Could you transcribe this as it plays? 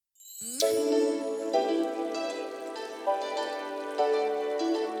You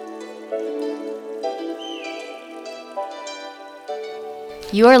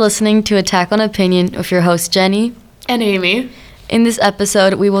are listening to Attack on Opinion with your host Jenny and Amy. In this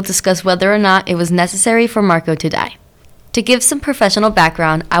episode, we will discuss whether or not it was necessary for Marco to die. To give some professional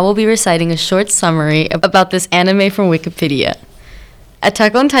background, I will be reciting a short summary about this anime from Wikipedia.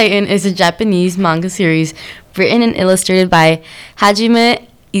 Attack on Titan is a Japanese manga series written and illustrated by Hajime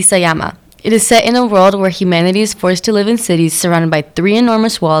Isayama. It is set in a world where humanity is forced to live in cities surrounded by 3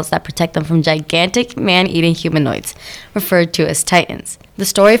 enormous walls that protect them from gigantic man-eating humanoids, referred to as Titans. The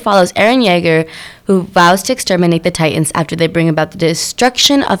story follows Eren Yeager, who vows to exterminate the Titans after they bring about the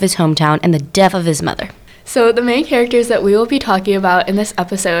destruction of his hometown and the death of his mother. So the main characters that we will be talking about in this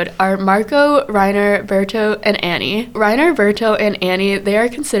episode are Marco, Reiner, Bertholdt, and Annie. Reiner, Bertholdt, and Annie, they are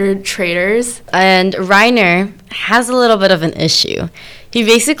considered traitors. And Reiner has a little bit of an issue. He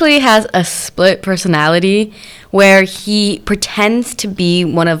basically has a split personality where he pretends to be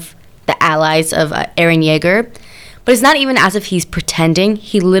one of the allies of Eren Yeager, but it's not even as if he's pretending.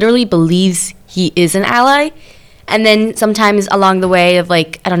 He literally believes he is an ally, and then sometimes along the way of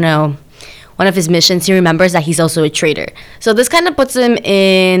one of his missions, he remembers that he's also a traitor. So this kind of puts him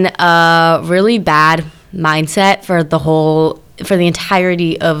in a really bad mindset for the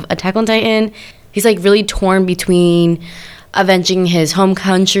entirety of Attack on Titan. He's really torn between avenging his home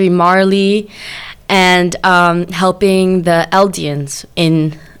country, Marley, and helping the Eldians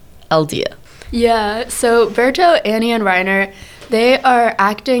in Eldia. Yeah, so Bertholdt, Annie, and Reiner, they are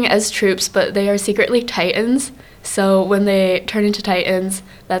acting as troops, but they are secretly Titans. So when they turn into Titans,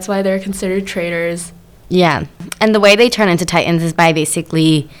 that's why they're considered traitors. Yeah, and the way they turn into Titans is by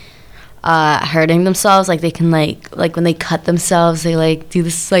basically hurting themselves. They can when they cut themselves, they do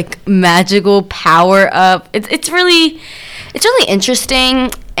this magical power up. It's really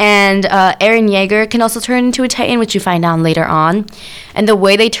interesting. And Eren Yeager can also turn into a Titan, which you find out later on. And the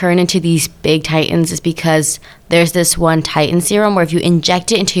way they turn into these big Titans is because there's this one Titan serum where if you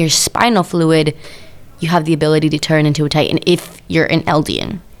inject it into your spinal fluid, you have the ability to turn into a Titan if you're an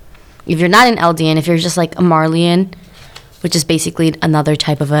Eldian. If you're not an Eldian, if you're just a Marleyan, which is basically another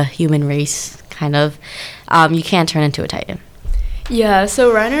type of a human race, kind of, you can't turn into a Titan. Yeah,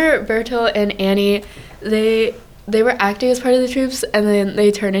 so Reiner, Bertholdt, and Annie, they were acting as part of the troops, and then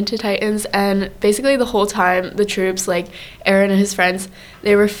they turned into Titans, and basically the whole time, the troops, Eren and his friends,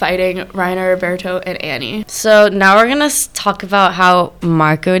 they were fighting Reiner, Bertholdt, and Annie. So now we're going to talk about how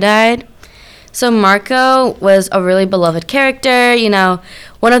Marco died. So Marco was a really beloved character,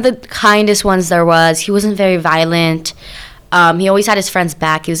 one of the kindest ones there was. He wasn't very violent. He always had his friends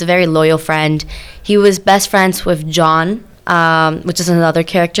back. He was a very loyal friend. He was best friends with John, which is another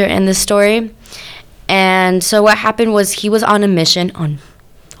character in this story. And so what happened was he was on a mission,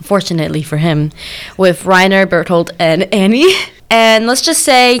 unfortunately for him, with Reiner, Bertholdt, and Annie. And let's just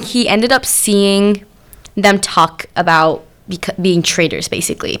say he ended up seeing them talk about being traitors,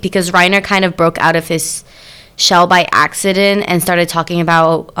 basically, because Reiner kind of broke out of his shell by accident and started talking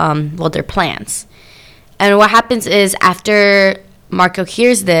about their plans. And what happens is after Marco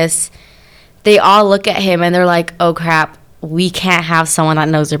hears this, they all look at him and they're like, oh crap, we can't have someone that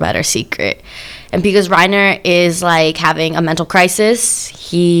knows their better secret. And because Reiner is having a mental crisis,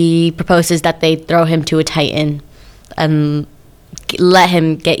 he proposes that they throw him to a Titan and let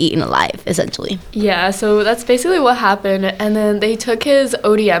him get eaten alive, essentially. Yeah, so that's basically what happened. And then they took his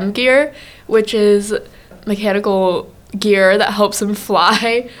ODM gear, which is mechanical gear that helps him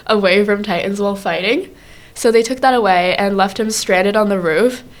fly away from Titans while fighting. So they took that away and left him stranded on the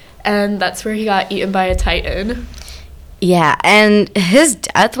roof, and that's where he got eaten by a Titan. Yeah, and his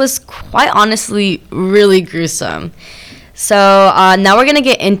death was quite honestly really gruesome. So now we're going to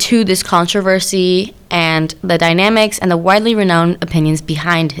get into this controversy and the dynamics and the widely renowned opinions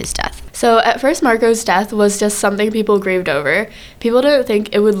behind his death. So at first, Marco's death was just something people grieved over. People didn't think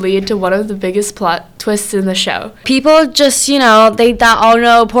it would lead to one of the biggest plot twists in the show. People just, they thought, oh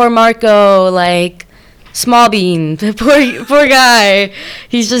no, poor Marco, small bean, poor guy,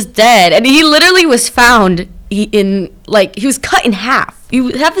 he's just dead. And he literally was found he was cut in half.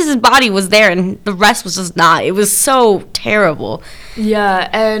 Half of his body was there and the rest was just not. It was so terrible. Yeah,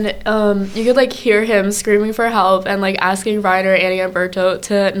 and you could hear him screaming for help and asking Reiner, Annie, and Bertholdt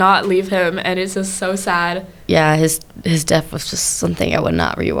to not leave him, and it's just so sad. Yeah, his death was just something I would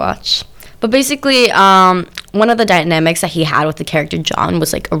not rewatch. But basically, one of the dynamics that he had with the character John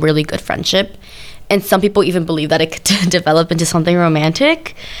was a really good friendship. And some people even believe that it could develop into something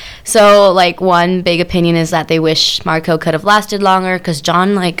romantic. So, one big opinion is that they wish Marco could have lasted longer because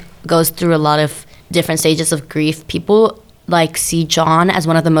John, goes through a lot of different stages of grief. People like see John as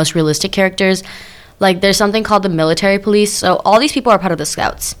one of the most realistic characters. Like there's something called the military police. So all these people are part of the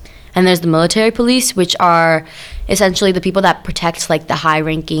Scouts. And there's the military police, which are essentially the people that protect like the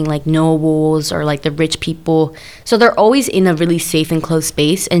high-ranking like nobles or like the rich people. So they're always in a really safe and close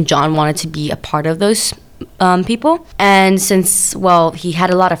space, and John wanted to be a part of those people. And since, well, he had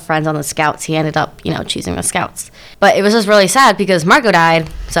a lot of friends on the Scouts, he ended up, you know, choosing the Scouts. But it was just really sad because Marco died,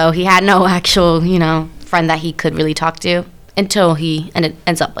 so he had no actual, you know, friend that he could really talk to until he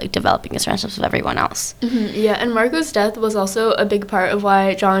ends up like developing his friendships with everyone else. Yeah, and Marco's death was also a big part of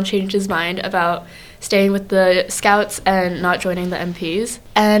why John changed his mind about staying with the Scouts and not joining the MPs.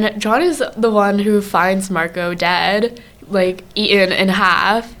 And John is the one who finds Marco dead, like eaten in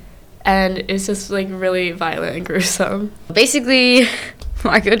half, and it's just like really violent and gruesome. Basically,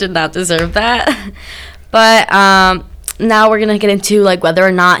 Marco did not deserve that. But now we're gonna get into like whether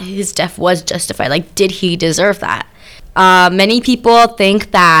or not his death was justified. Like, did he deserve that? Many people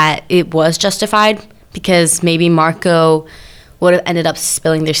think that it was justified because maybe Marco would have ended up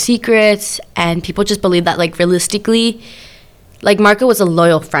spilling their secrets, and people just believe that, like, realistically, like, Marco was a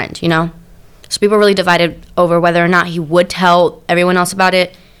loyal friend, you know? So people really divided over whether or not he would tell everyone else about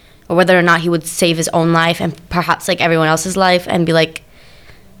it, or whether or not he would save his own life and perhaps, like, everyone else's life and be like,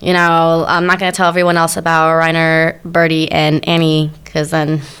 you know, I'm not going to tell everyone else about Reiner, Bertie, and Annie, because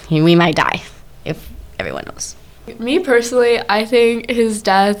then we might die if everyone knows. Me personally, I think his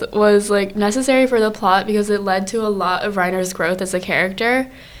death was like necessary for the plot because it led to a lot of Reiner's growth as a character,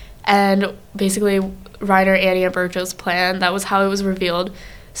 and basically Reiner, Annie, and Bertholdt's plan. That was how it was revealed.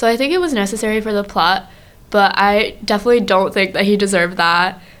 So I think it was necessary for the plot, but I definitely don't think that he deserved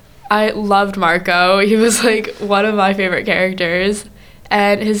that. I loved Marco. He was like one of my favorite characters,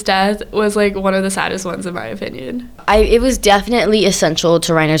 and his death was like one of the saddest ones in my opinion. It was definitely essential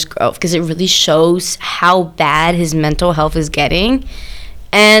to Reiner's growth because it really shows how bad his mental health is getting.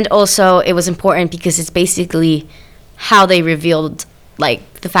 And also it was important because it's basically how they revealed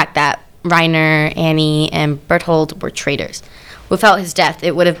like the fact that Reiner, Annie, and Bertholdt were traitors. Without his death,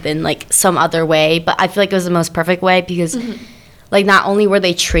 it would have been like some other way, but I feel like it was the most perfect way because like not only were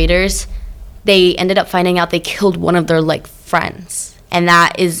they traitors, they ended up finding out they killed one of their like friends. And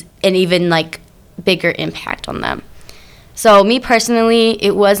that is an even like bigger impact on them. So me personally,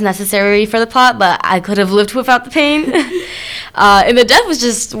 it was necessary for the plot, but I could have lived without the pain. And the death was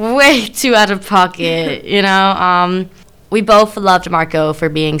just way too out of pocket, you know. We both loved Marco for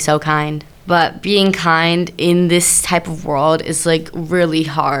being so kind, but being kind in this type of world is like really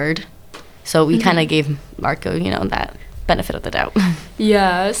hard. So we kind of gave Marco, you know, that benefit of the doubt.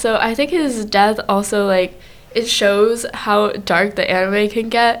 Yeah, so I think his death also like it shows how dark the anime can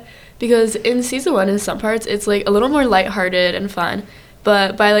get, because in season 1 in some parts it's like a little more lighthearted and fun,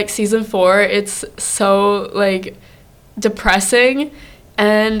 but by like season 4 it's so like depressing.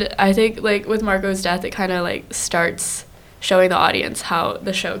 And I think like with Marco's death it kind of like starts showing the audience how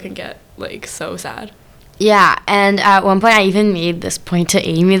the show can get like so sad. Yeah, and at one point I even made this point to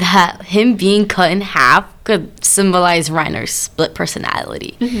Amy that him being cut in half could symbolize Reiner's split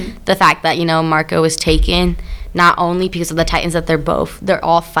personality. The fact that, you know, Marco was taken not only because of the Titans that they're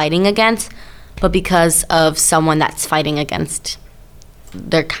all fighting against, but because of someone that's fighting against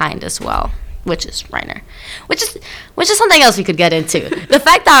their kind as well, which is Reiner. Which is something else we could get into. The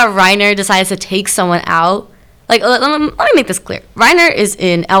fact that Reiner decides to take someone out, like let me make this clear. Reiner is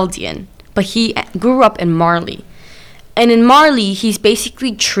in Eldian, but he grew up in Marley. And in Marley, he's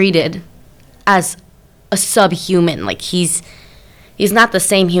basically treated as a subhuman. Like he's not the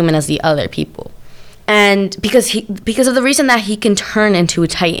same human as the other people. And because of the reason that he can turn into a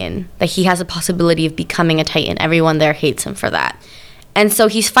Titan, that he has a possibility of becoming a Titan, everyone there hates him for that. And so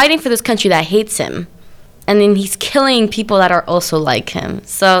he's fighting for this country that hates him, and then he's killing people that are also like him.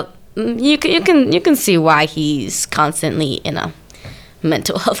 So you can see why he's constantly in a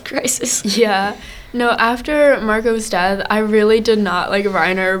mental health crisis. Yeah. No, after Marco's death, I really did not like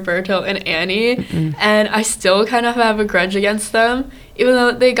Reiner, Bertholdt, and Annie, and I still kind of have a grudge against them, even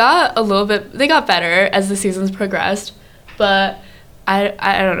though they got better as the seasons progressed, but I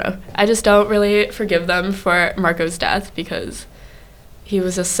don't know. I just don't really forgive them for Marco's death because he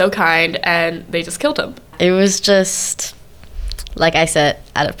was just so kind and they just killed him. It was just, like I said,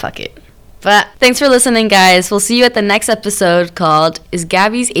 out of pocket. But thanks for listening, guys. We'll see you at the next episode called Is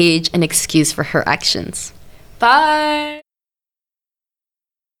Gabby's Age an Excuse for Her Actions? Bye!